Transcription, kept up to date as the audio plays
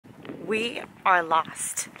We are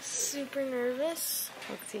lost. Super nervous.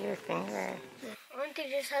 Let's see your finger. Aren't they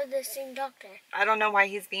just have the same doctor? I don't know why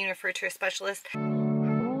he's being referred to a specialist.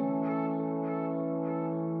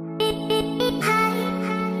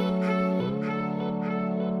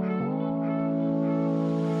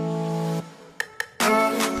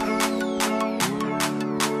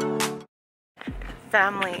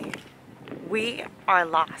 Family, we are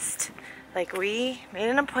lost. Like, we made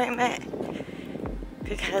an appointment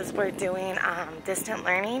because we're doing distant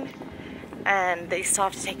learning and they still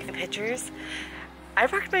have to take the pictures. I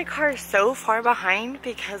parked my car so far behind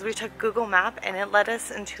because we took Google Map and it led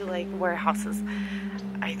us into like warehouses.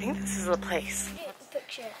 I think this is the place.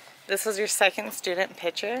 Picture. This was your second student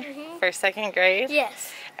picture for second grade?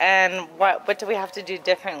 Yes. And what did we have to do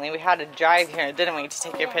differently? We had to drive here, didn't we, to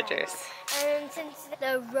take your pictures? And since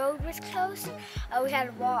the road was closed, we had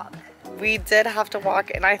to walk. We did have to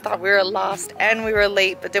walk, and I thought we were lost and we were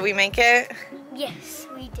late, but did we make it? Yes,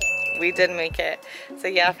 we did. We did make it. So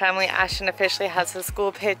yeah, family, Ashton officially has his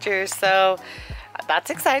school pictures, so that's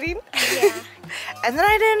exciting. Yeah. And then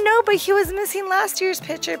I didn't know, but he was missing last year's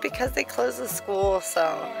picture because they closed the school, so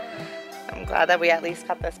I'm glad that we at least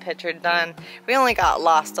got this picture done. We only got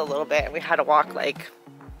lost a little bit. We had to walk like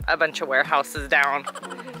a bunch of warehouses down,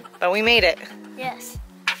 but we made it. Yes.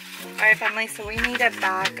 Alright family, so we made it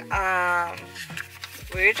back.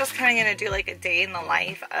 We were just kind of going to do like a day in the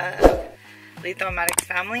life of Lito and Maddox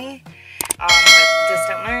family, with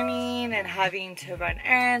distant learning and having to run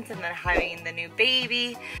errands and then having the new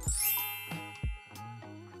baby.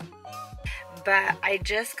 But I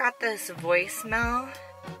just got this voicemail,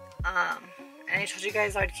 and I told you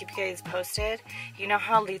guys I would keep you guys posted. You know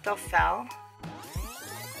how Lito fell?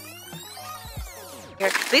 Here,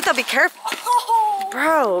 Lito, be careful. Oh.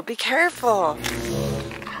 Bro, be careful.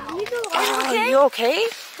 Are you okay?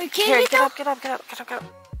 Okay, Here, Lito? get up.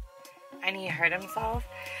 And he hurt himself.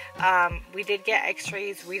 We did get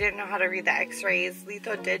x-rays. We didn't know how to read the x-rays.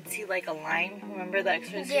 Lito did see like a line. Remember the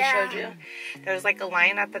x-rays he showed you? There was like a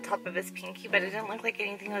line at the top of his pinky, but it didn't look like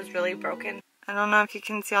anything was really broken. I don't know if you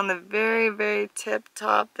can see on the very, very tip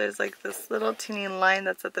top, there's like this little teeny line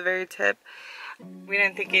that's at the very tip. We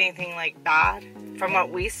didn't think anything like bad from what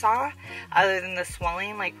we saw, other than the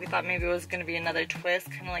swelling. Like, we thought maybe it was going to be another twist,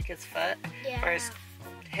 kind of like his foot or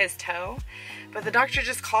his toe. But the doctor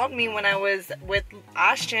just called me when I was with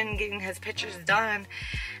Ashton getting his pictures done,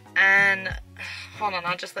 and hold on,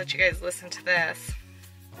 I'll just let you guys listen to this.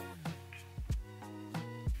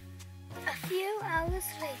 A few hours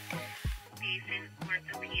later. Patient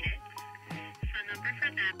orthopedics. Phone number for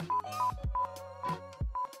them.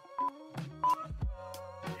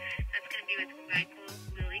 That's going to be with Michael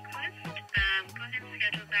Lillyquist. Go ahead and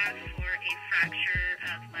schedule that for a fracture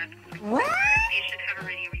of left foot. What? You should have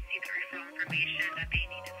already received the referral information that they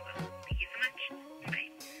need as well. Thank you so much.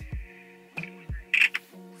 Bye.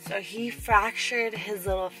 So he fractured his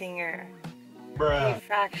little finger. He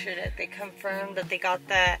fractured it. They confirmed that they got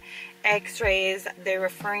the x-rays. They're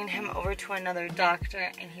referring him over to another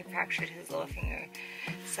doctor, and he fractured his little finger.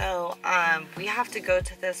 So we have to go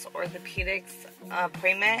to this orthopedics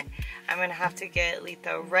appointment. I'm gonna have to get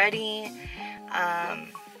Lito ready.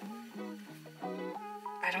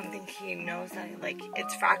 I don't think he knows that, like,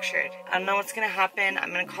 it's fractured. I don't know what's gonna happen.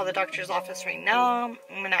 I'm gonna call the doctor's office right now.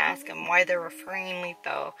 I'm gonna ask him why they're referring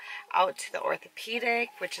Lito out to the orthopedic,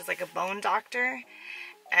 which is like a bone doctor,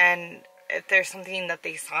 and if there's something that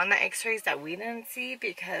they saw in the x-rays that we didn't see,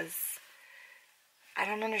 because I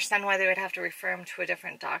don't understand why they would have to refer him to a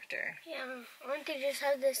different doctor. Yeah, aren't they just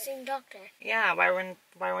have the same doctor? Yeah,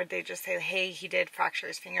 why would they just say, hey, he did fracture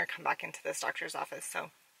his finger, come back into this doctor's office?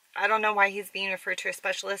 So I don't know why he's being referred to a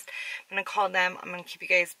specialist. I'm going to call them. I'm going to keep you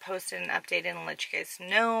guys posted and updated and let you guys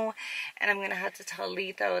know. And I'm going to have to tell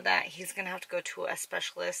Lito that he's going to have to go to a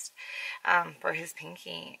specialist for his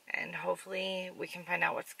pinky. And hopefully we can find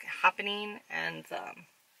out what's happening. And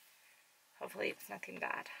hopefully it's nothing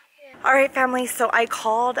bad. Alright family, so I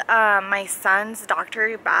called my son's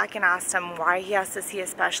doctor back and asked him why he has to see a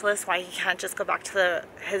specialist, why he can't just go back to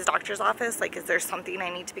his doctor's office. Like, is there something I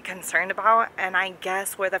need to be concerned about? And I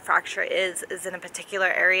guess where the fracture is in a particular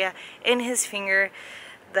area in his finger,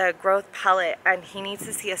 the growth pellet, and he needs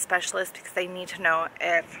to see a specialist because they need to know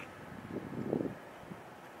if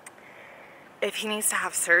he needs to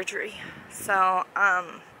have surgery. So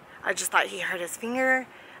I just thought he hurt his finger.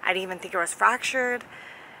 I didn't even think it was fractured.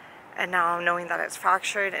 And now knowing that it's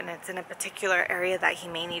fractured and it's in a particular area that he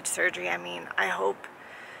may need surgery, I mean, I hope,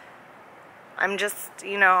 I'm just,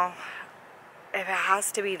 you know, if it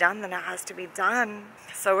has to be done, then it has to be done.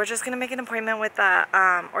 So we're just going to make an appointment with the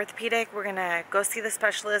orthopedic. We're going to go see the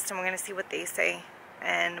specialist and we're going to see what they say.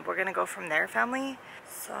 and we're gonna go from there, family.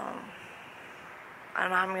 So I don't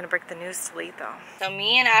know how I'm gonna break the news to Lito. So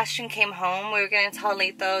me and Ashton came home. We were gonna tell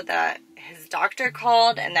Lito that his doctor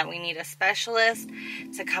called and that we need a specialist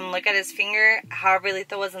to come look at his finger. However,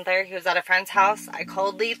 Lito wasn't there. He was at a friend's house. I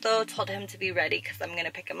called Lito, told him to be ready because I'm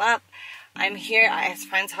gonna pick him up. I'm here at his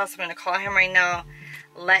friend's house. I'm gonna call him right now,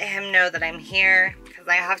 let him know that I'm here because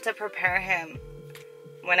I have to prepare him.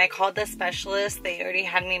 When I called the specialist, they already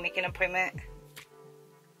had me make an appointment.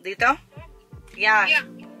 Lito? Yeah.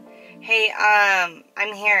 Hey,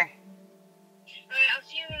 I'm here. Alright, I'll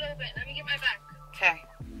see you in a little bit. Let me get my bag. Okay.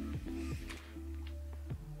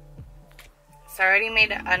 So I already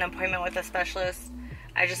made an appointment with a specialist.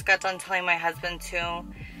 I just got done telling my husband too. Oh,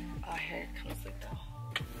 here comes Lito.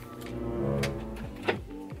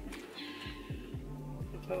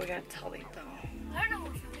 But we gotta tell Lito. I don't know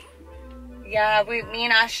what for me. Yeah, me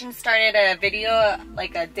and Ashton started a video,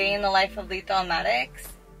 like a day in the life of Lito and Maddox.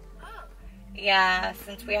 Yeah,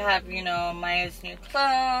 since we have, you know, Maya's new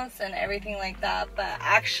clothes and everything like that. But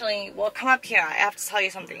actually, well, come up here. I have to tell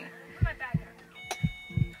you something. Put my bag there.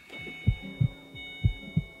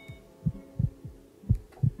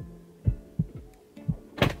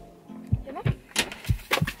 Yeah, Mom?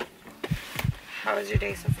 How was your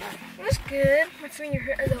day so far? It was good. My finger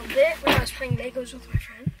hurt a little bit when I was playing Legos with my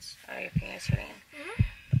friends. Oh, your finger's hurting.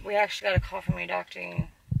 We actually got a call from your doctor.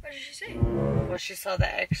 What did she say? Well, she saw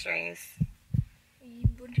the x-rays.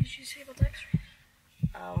 What did she say about the x-rays?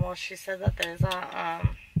 Well, she said that there's a,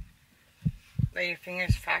 that your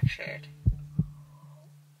finger's fractured.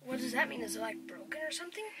 What does that mean? Is it like broken or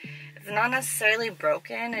something? It's not necessarily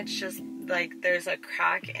broken. It's just like there's a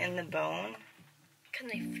crack in the bone. Can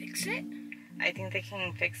they fix it? I think they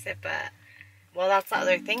can fix it, but well, that's the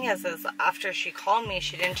other thing is after she called me,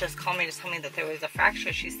 she didn't just call me to tell me that there was a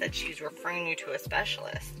fracture. She said she's referring you to a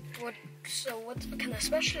specialist. What can the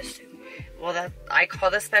specialist do? Well, I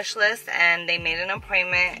called the specialist and they made an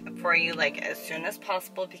appointment for you like as soon as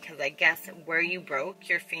possible because I guess where you broke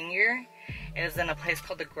your finger is in a place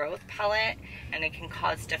called the growth palate and it can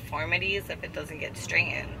cause deformities if it doesn't get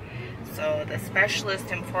straightened. So the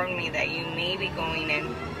specialist informed me that you may be going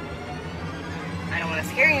in. I don't want to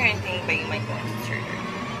scare you or anything, but you might go into surgery.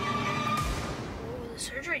 What will the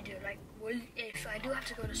surgery do? Like, if I do have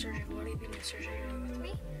to go to surgery, will you be in the surgery room with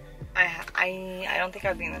me? I don't think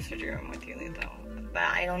I'll be in the surgery room with you, Lito. But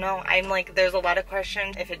I don't know. I'm like, there's a lot of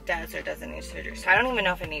questions if it does or doesn't need surgery. So I don't even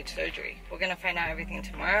know if it needs surgery. We're going to find out everything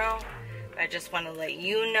tomorrow. I just want to let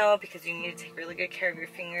you know because you need to take really good care of your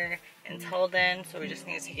finger until then. So we just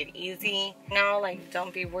need to take it easy. No, like,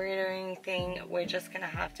 don't be worried or anything. We're just going to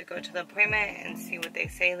have to go to the appointment and see what they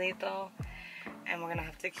say, Lito. And we're going to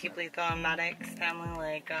have to keep Lito and Maddox family,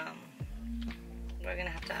 like, we're going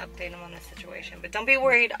to have to update them on the situation. But don't be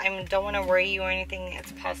worried. I don't want to worry you or anything.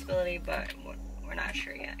 It's a possibility, but we're not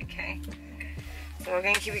sure yet, okay? So we're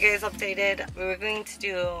going to keep you guys updated. We were going to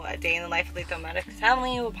do a day in the life of Lito and Maddox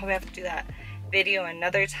family. We'll probably have to do that video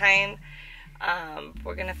another time.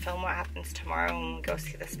 We're going to film what happens tomorrow when we go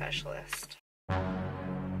see the specialist.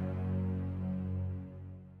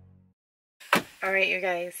 Alright, you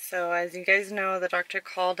guys, so as you guys know, the doctor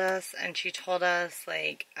called us and she told us,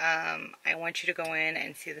 like, I want you to go in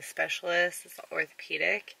and see the specialist, it's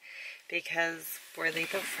orthopedic, because where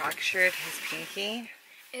Lito fractured his pinky.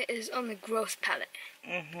 It is on the growth palate.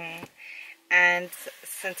 And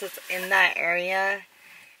since it's in that area,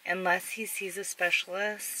 unless he sees a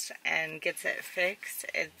specialist and gets it fixed,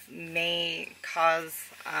 it may cause,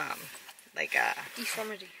 like a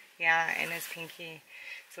Deformity. Yeah, in his pinky.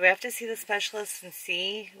 So we have to see the specialist and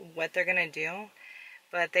see what they're going to do.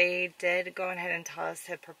 But they did go ahead and tell us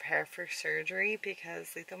to prepare for surgery because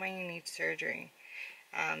Lito might need surgery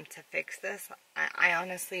to fix this. I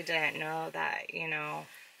honestly didn't know that, you know,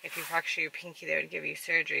 if you fracture your pinky, they would give you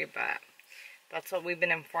surgery. But that's what we've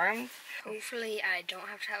been informed. Hopefully I don't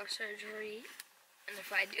have to have surgery. And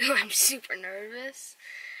if I do, I'm super nervous.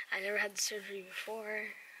 I never had surgery before.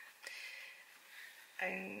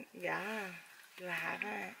 Yeah, you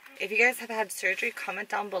haven't. If you guys have had surgery, comment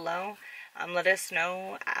down below. Let us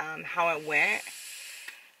know how it went.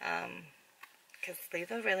 Because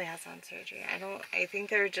Lito really has had surgery. I think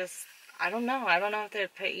they were just, I don't know if they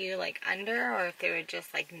would put you like under or if they would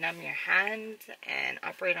just like numb your hand and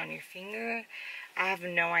operate on your finger. I have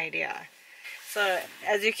no idea. So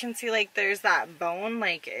as you can see, like there's that bone,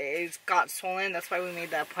 like it's got swollen. That's why we made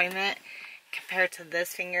the appointment compared to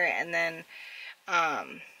this finger. And then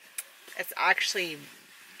it's actually,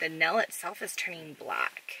 the nail itself is turning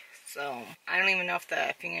black. So I don't even know if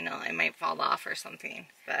the fingernail, it might fall off or something.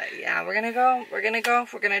 But yeah, we're gonna go. We're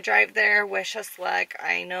gonna drive there. Wish us luck.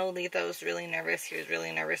 I know Lito's really nervous. He was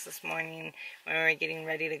really nervous this morning when we were getting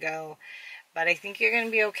ready to go. But I think you're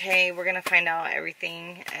gonna be okay. We're gonna find out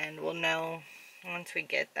everything and we'll know once we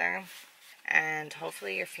get there. And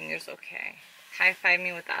hopefully your finger's okay. High five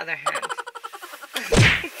me with the other hand.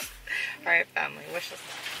 Alright, family, wish us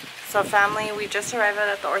luck. So family, we just arrived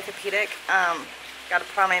at the orthopedic. Gotta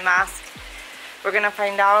put on my mask. We're gonna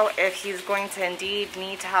find out if he's going to indeed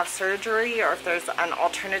need to have surgery or if there's an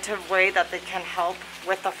alternative way that they can help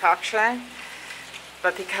with the fracture.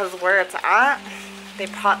 But because where it's at, they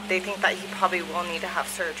think that he probably will need to have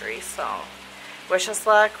surgery. So wish us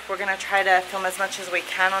luck. We're gonna try to film as much as we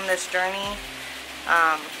can on this journey.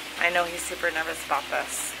 I know he's super nervous about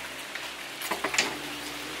this.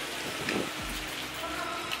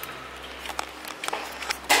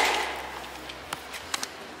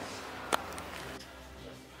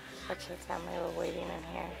 Okay, family, we're waiting in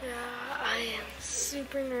here. Yeah, I am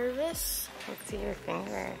super nervous. Let's see your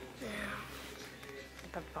finger. Yeah.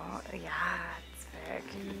 The bone, yeah, it's big.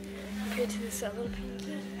 Compared to this other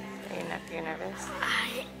pinky. You're nervous?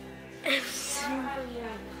 I am super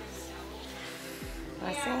nervous. Let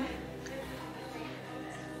me see.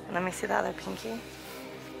 Let me see the other pinky.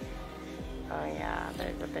 Oh yeah,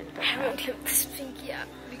 there's a big difference. I won't get this pinky out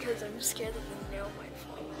because I'm scared that the nail might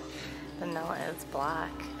fall off. The nail is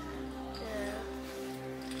black. Yeah.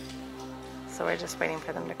 So we're just waiting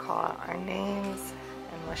for them to call out our names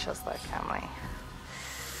and wish us luck, family.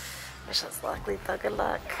 Wish us luck, Lito, good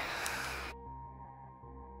luck.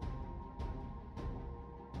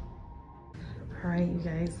 Alright, you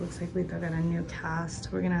guys, looks like Lito got a new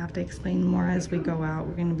cast. We're gonna have to explain more as we go out.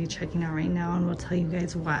 We're gonna be checking out right now and we'll tell you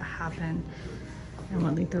guys what happened and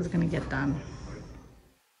what Lito's gonna get done.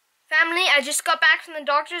 Family, I just got back from the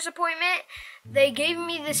doctor's appointment. They gave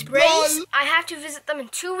me this brace. I have to visit them in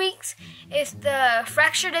 2 weeks. If the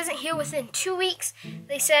fracture doesn't heal within 2 weeks,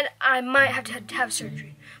 they said I might have to have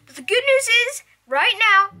surgery. But the good news is, right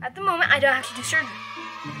now, at the moment, I don't have to do surgery.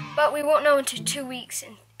 But we won't know until 2 weeks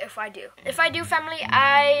if I do. If I do, family,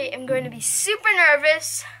 I am going to be super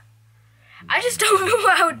nervous. I just don't know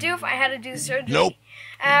what I would do if I had to do surgery. Nope.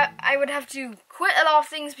 I would have to quit a lot of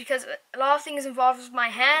things because a lot of things involve my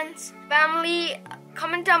hands. Family,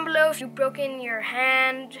 comment down below if you've broken your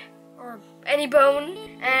hand or any bone.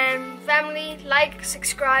 And family, like,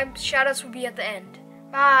 subscribe. Shoutouts will be at the end.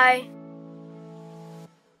 Bye.